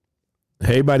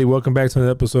Hey, everybody, welcome back to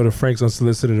another episode of Frank's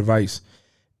Unsolicited Advice.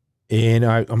 And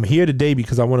I'm here today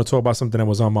because I want to talk about something that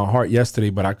was on my heart yesterday,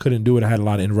 but I couldn't do it. I had a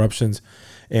lot of interruptions,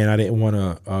 and I didn't want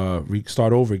to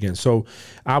start over again. So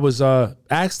I was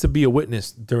asked to be a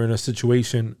witness during a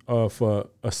situation of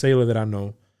a sailor that I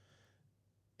know.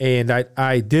 And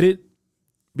I did it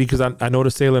because I know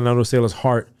the sailor and I know the sailor's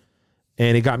heart,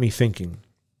 and it got me thinking.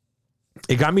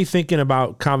 It got me thinking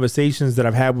about conversations that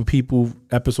I've had with people,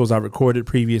 episodes I recorded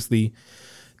previously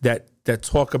that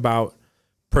talk about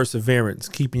perseverance,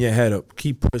 keeping your head up,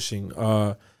 keep pushing,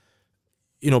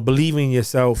 believing in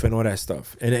yourself and all that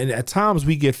stuff. And at times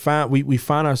we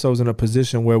find ourselves in a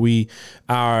position where we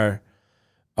are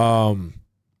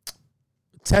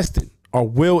tested. Our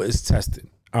will is tested.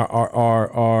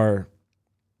 Our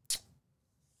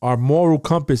moral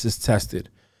compass is tested.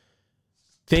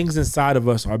 Things inside of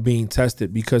us are being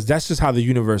tested because that's just how the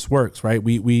universe works, right?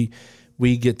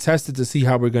 We get tested to see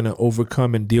how we're going to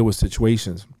overcome and deal with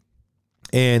situations.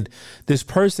 And this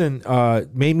person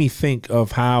made me think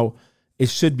of how it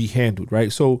should be handled,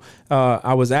 right? So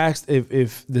I was asked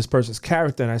if this person's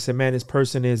character, and I said, man, this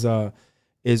person is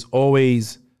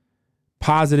always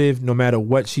positive no matter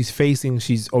what she's facing.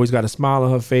 She's always got a smile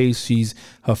on her face.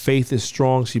 Her faith is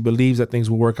strong. She believes that things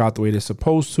will work out the way they're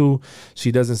supposed to.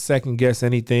 She doesn't second guess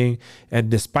anything. And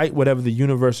despite whatever the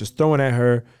universe is throwing at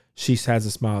her, she has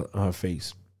a smile on her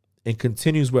face and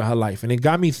continues with her life. And it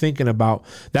got me thinking about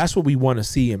that's what we want to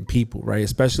see in people, right?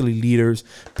 Especially leaders,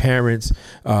 parents,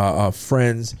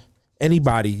 friends,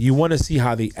 anybody. You want to see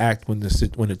how they act when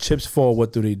the chips fall.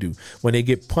 What do they do? When they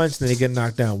get punched and they get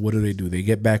knocked down, what do? They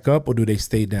get back up, or do they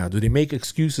stay down? Do they make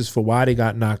excuses for why they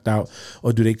got knocked out,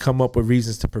 or do they come up with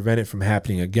reasons to prevent it from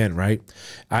happening again, right?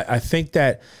 I think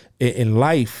that in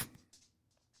life,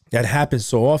 that happens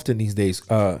so often these days.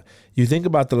 You think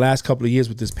about the last couple of years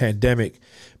with this pandemic,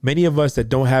 many of us that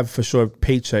don't have for sure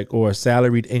paycheck or a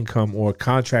salaried income or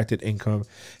contracted income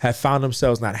have found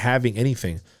themselves not having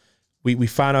anything. We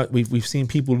find out we've seen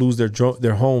people lose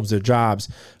their homes, their jobs,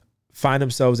 find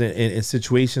themselves in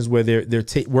situations where they're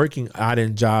working odd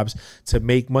end jobs to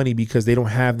make money because they don't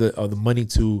have the money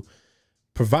to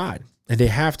provide, and they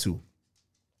have to.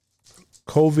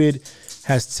 COVID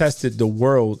has tested the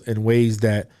world in ways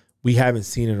that we haven't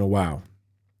seen in a while.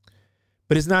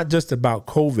 But it's not just about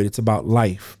COVID, it's about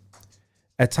life.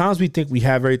 At times we think we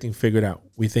have everything figured out.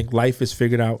 We think life is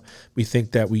figured out. We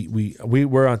think that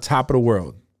we're on top of the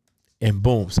world. And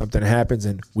boom, something happens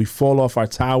and we fall off our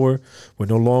tower. We're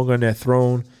no longer on that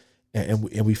throne. And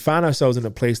we find ourselves in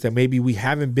a place that maybe we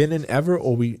haven't been in ever,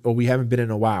 or we haven't been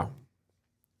in a while.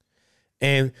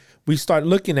 And we start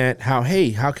looking at how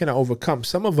can I overcome?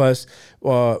 Some of us,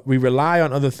 we rely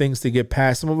on other things to get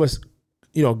past. Some of us,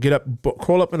 get up,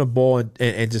 crawl up in a ball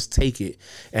and just take it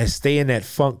and stay in that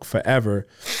funk forever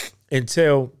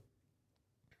until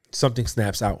something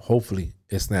snaps out. Hopefully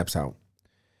it snaps out.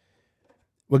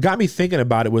 What got me thinking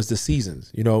about it was the seasons.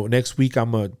 Next week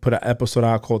I'm going to put an episode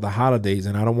out called The Holidays,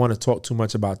 and I don't want to talk too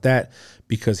much about that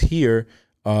because here,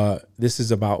 this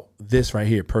is about this right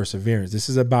here, perseverance. This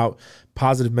is about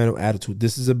positive mental attitude.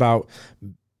 This is about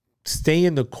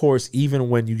staying the course even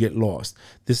when you get lost.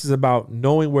 This is about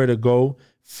knowing where to go,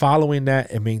 following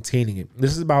that, and maintaining it.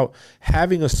 This is about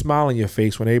having a smile on your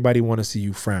face when everybody want to see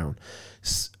you frown,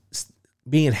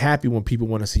 being happy when people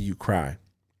want to see you cry.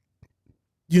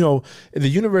 The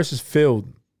universe is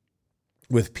filled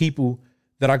with people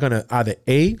that are going to either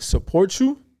A, support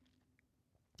you,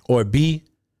 or B,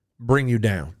 bring you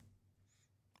down,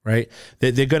 right?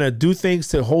 They're going to do things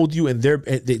to hold you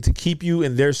to keep you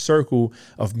in their circle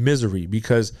of misery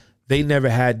because they never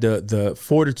had the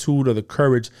fortitude or the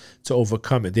courage to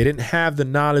overcome it. They didn't have the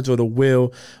knowledge or the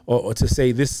will or to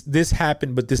say this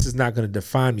happened, but this is not going to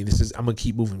define me. I'm going to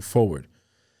keep moving forward.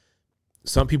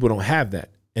 Some people don't have that.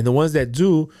 And the ones that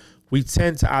do, we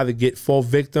tend to either fall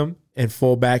victim and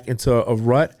fall back into a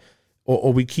rut,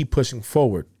 or we keep pushing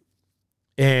forward.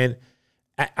 And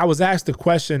I was asked the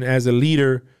question as a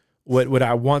leader, would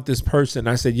I want this person?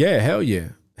 I said, yeah, hell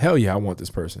yeah, I want this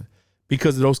person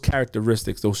because of those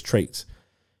characteristics, those traits.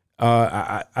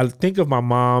 I think of my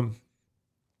mom,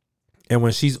 and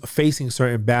when she's facing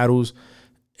certain battles,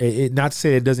 not to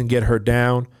say it doesn't get her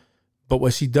down, but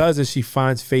what she does is she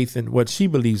finds faith in what she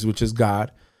believes, which is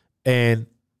God, and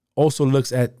also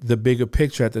looks at the bigger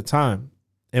picture at the time.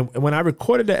 And when I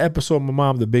recorded the episode of my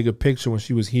mom, The Bigger Picture, when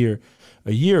she was here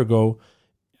a year ago,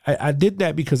 I did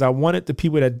that because I wanted the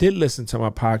people that did listen to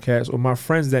my podcast or my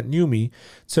friends that knew me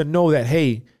to know that,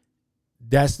 hey,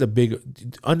 that's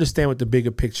understand what the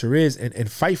bigger picture is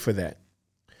and fight for that.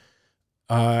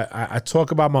 I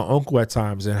talk about my uncle at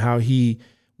times and how he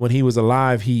when he was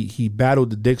alive, he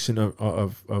battled addiction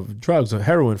of drugs or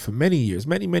heroin for many years,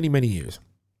 many years.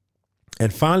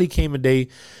 And finally came a day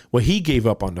where he gave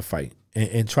up on the fight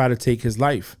and tried to take his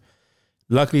life.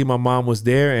 Luckily, my mom was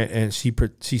there and she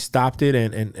stopped it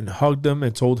and hugged him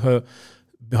and told her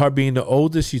being the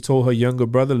oldest, she told her younger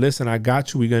brother, listen, I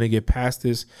got you. We're going to get past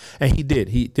this. And he did.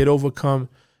 He did overcome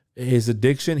his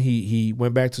addiction. He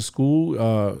went back to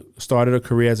school, started a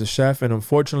career as a chef. And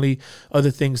unfortunately,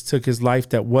 other things took his life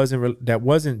that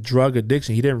wasn't drug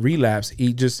addiction. He didn't relapse.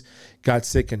 He just got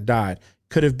sick and died.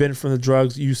 Could have been from the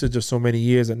drugs usage of so many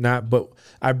years or not. But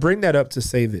I bring that up to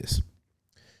say this.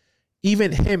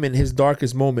 Even him in his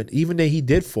darkest moment, even though he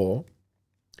did fall,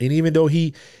 and even though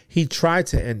he tried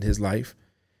to end his life,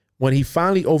 when he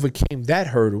finally overcame that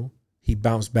hurdle, he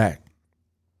bounced back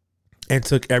and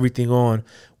took everything on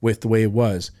with the way it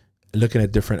was, looking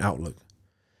at different outlook.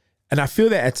 And I feel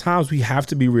that at times we have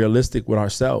to be realistic with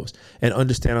ourselves and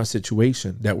understand our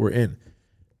situation that we're in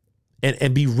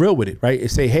and be real with it, right? And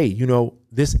say, hey,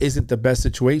 this isn't the best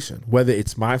situation, whether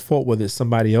it's my fault, whether it's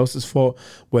somebody else's fault,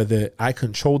 whether I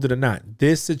controlled it or not.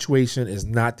 This situation is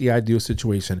not the ideal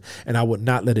situation, and I would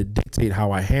not let it dictate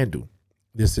how I handle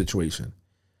this situation.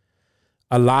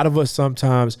 A lot of us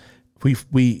sometimes when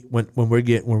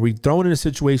we're thrown in a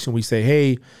situation, we say,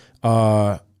 hey,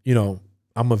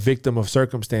 I'm a victim of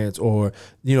circumstance, or,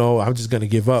 I'm just going to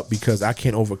give up because I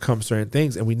can't overcome certain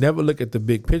things. And we never look at the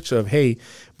big picture of, hey,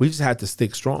 we just have to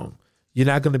stick strong. You're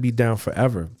not going to be down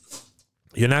forever.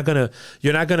 You're not going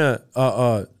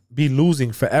to be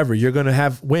losing forever. You're going to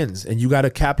have wins, and you got to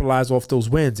capitalize off those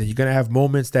wins, and you're going to have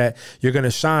moments that you're going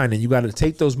to shine, and you got to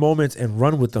take those moments and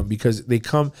run with them because they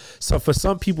come. So for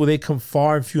some people, they come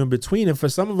far and few in between. And for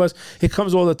some of us, it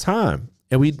comes all the time.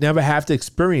 And we never have to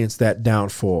experience that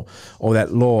downfall or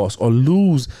that loss or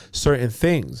lose certain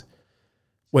things,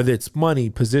 whether it's money,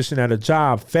 position at a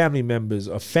job, family members,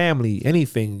 a family,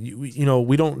 anything.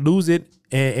 We don't lose it,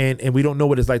 and we don't know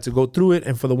what it's like to go through it.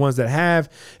 And for the ones that have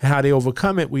and how they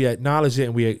overcome it, we acknowledge it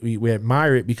and we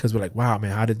admire it because we're like, wow,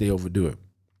 man, how did they overdo it?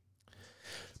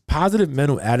 Positive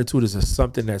mental attitude is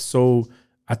something that's so,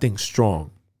 I think,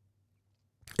 strong.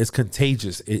 It's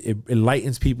contagious. It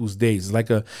lightens people's days.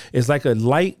 It's like a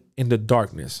light in the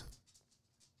darkness.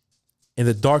 And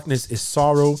the darkness is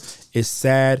sorrow. It's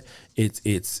sad.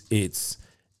 It's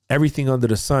everything under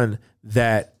the sun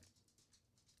that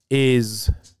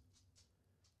is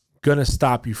gonna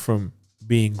stop you from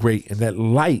being great. And that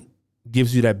light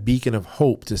gives you that beacon of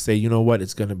hope to say, you know what,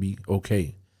 it's gonna be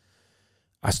okay.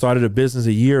 I started a business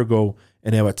a year ago,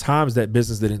 and there were times that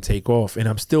business didn't take off, and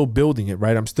I'm still building it,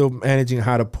 right? I'm still managing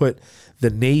how to put the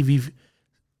Navy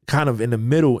kind of in the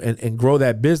middle and grow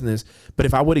that business. But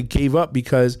if I would have gave up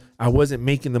because I wasn't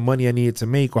making the money I needed to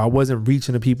make, or I wasn't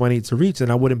reaching the people I needed to reach,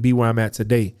 then I wouldn't be where I'm at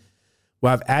today.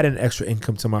 Well, I've added an extra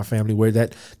income to my family, where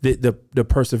that the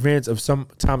perseverance of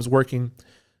sometimes working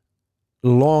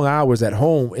long hours at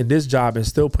home in this job and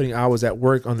still putting hours at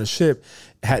work on the ship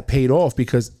had paid off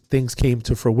because things came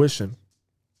to fruition.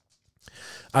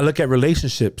 I look at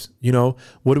relationships,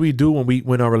 what do we do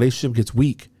when our relationship gets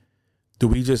weak? Do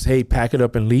we just, hey, pack it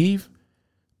up and leave?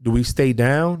 Do we stay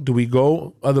down? Do we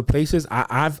go other places?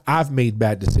 I've made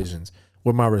bad decisions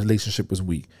where my relationship was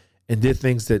weak and did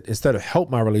things that instead of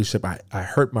help my relationship, I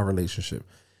hurt my relationship.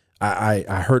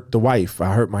 I hurt the wife.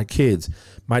 I hurt my kids.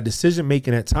 My decision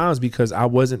making at times because I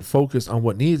wasn't focused on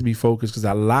what needs to be focused, because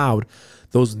I allowed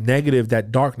that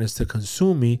darkness to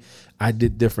consume me. I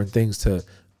did different things to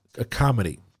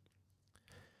accommodate.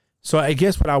 So I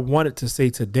guess what I wanted to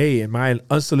say today, and my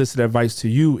unsolicited advice to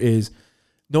you, is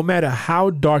no matter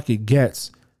how dark it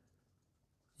gets,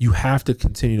 you have to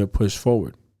continue to push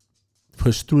forward,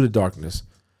 push through the darkness.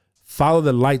 Follow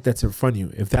the light that's in front of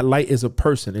you. If that light is a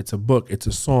person, it's a book, it's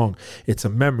a song, it's a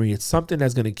memory, it's something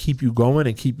that's going to keep you going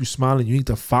and keep you smiling. You need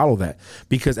to follow that,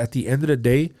 because at the end of the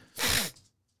day,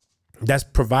 that's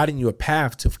providing you a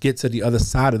path to get to the other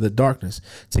side of the darkness,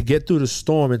 to get through the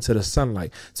storm into the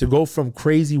sunlight, to go from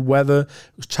crazy weather,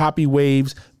 choppy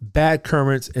waves, bad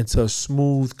currents into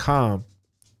smooth, calm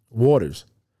waters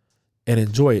and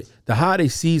enjoy it. The holiday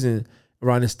season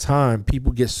around this time,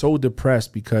 people get so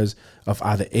depressed because of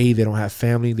either they don't have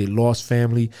family, they lost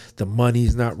family, the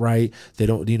money's not right, they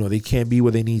don't, they can't be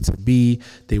where they need to be,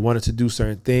 they wanted to do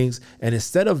certain things. And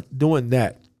instead of doing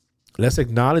that, let's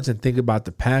acknowledge and think about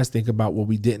the past, think about what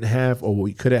we didn't have or what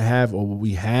we could have or what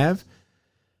we have,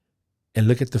 and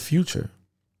look at the future.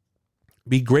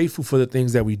 Be grateful for the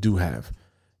things that we do have.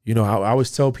 I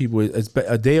always tell people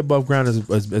a day above ground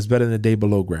is better than a day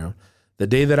below ground. The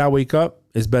day that I wake up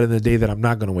is better than the day that I'm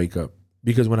not going to wake up,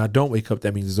 because when I don't wake up,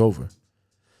 that means it's over.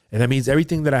 And that means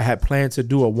everything that I had planned to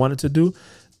do or wanted to do,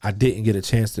 I didn't get a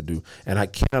chance to do. And I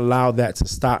can't allow that to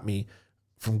stop me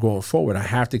from going forward. I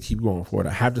have to keep going forward.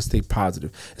 I have to stay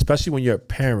positive, especially when you're a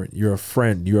parent, you're a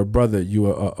friend, you're a brother,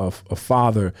 you're a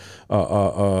father,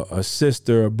 a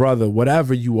sister, a brother,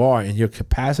 whatever you are in your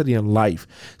capacity in life.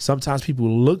 Sometimes people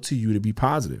look to you to be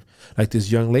positive. Like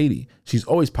this young lady, she's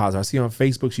always positive. I see her on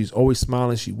Facebook. She's always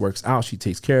smiling. She works out. She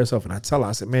takes care of herself. And I tell her,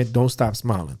 I said, man, don't stop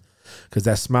smiling, because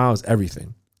that smile is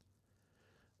everything.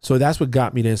 So that's what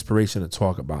got me the inspiration to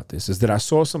talk about this, is that I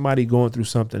saw somebody going through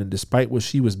something, and despite what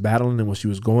she was battling and what she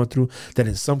was going through, that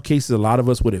in some cases, a lot of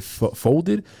us would have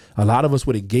folded. A lot of us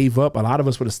would have gave up. A lot of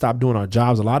us would have stopped doing our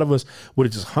jobs. A lot of us would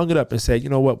have just hung it up and said, you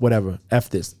know what, whatever,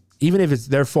 F this. Even if it's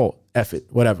their fault, F it,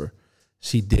 whatever.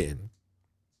 She didn't.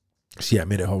 She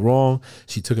admitted her wrong.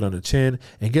 She took it on the chin.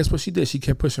 And guess what she did? She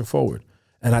kept pushing forward.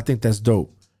 And I think that's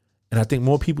dope. And I think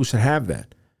more people should have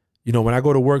that. You know, when I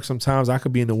go to work, sometimes I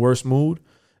could be in the worst mood.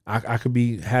 I could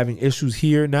be having issues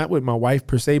here, not with my wife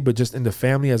per se, but just in the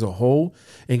family as a whole.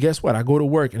 And guess what? I go to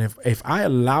work, and if I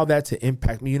allow that to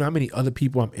impact me, you know how many other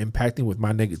people I'm impacting with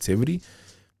my negativity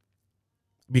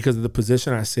because of the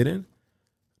position I sit in?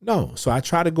 No. So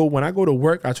when I go to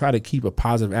work, I try to keep a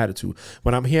positive attitude.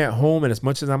 When I'm here at home, and as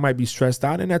much as I might be stressed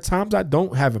out, and at times I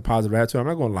don't have a positive attitude, I'm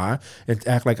not going to lie and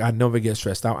act like I never get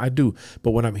stressed out. I do.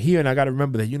 But when I'm here, and I got to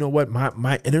remember that, you know what,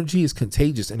 my energy is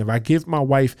contagious. And if I give my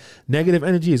wife negative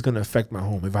energy, it's going to affect my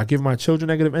home. If I give my children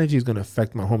negative energy, it's going to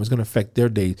affect my home. It's going to affect their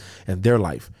day and their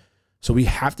life. So we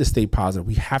have to stay positive.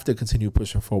 We have to continue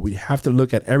pushing forward. We have to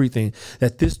look at everything,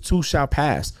 that this too shall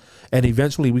pass. And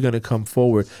eventually we're going to come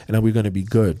forward, and then we're going to be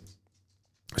good.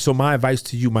 So my advice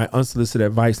to you, my unsolicited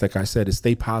advice, like I said, is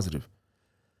stay positive.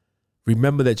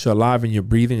 Remember that you're alive and you're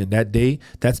breathing, and that day,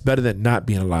 that's better than not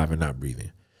being alive and not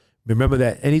breathing. Remember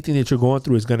that anything that you're going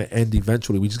through is going to end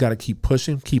eventually. We just got to keep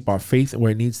pushing, keep our faith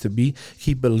where it needs to be,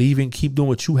 keep believing, keep doing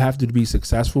what you have to be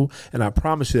successful. And I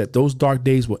promise you that those dark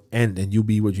days will end, and you'll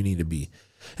be what you need to be.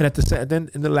 And then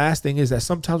the last thing is that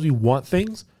sometimes we want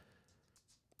things.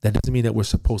 That doesn't mean that we're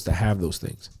supposed to have those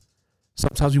things.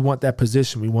 Sometimes we want that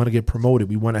position. We want to get promoted.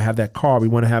 We want to have that car. We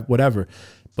want to have whatever.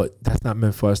 But that's not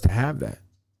meant for us to have that.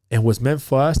 And what's meant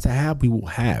for us to have, we will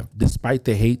have. Despite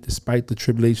the hate, despite the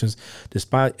tribulations,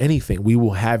 despite anything, we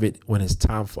will have it when it's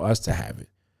time for us to have it.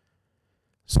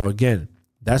 So again,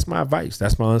 that's my advice.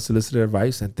 That's my unsolicited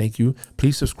advice. And thank you.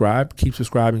 Please subscribe. Keep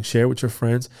subscribing. Share with your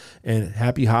friends. And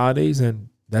happy holidays. And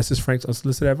that's just Frank's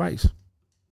unsolicited advice.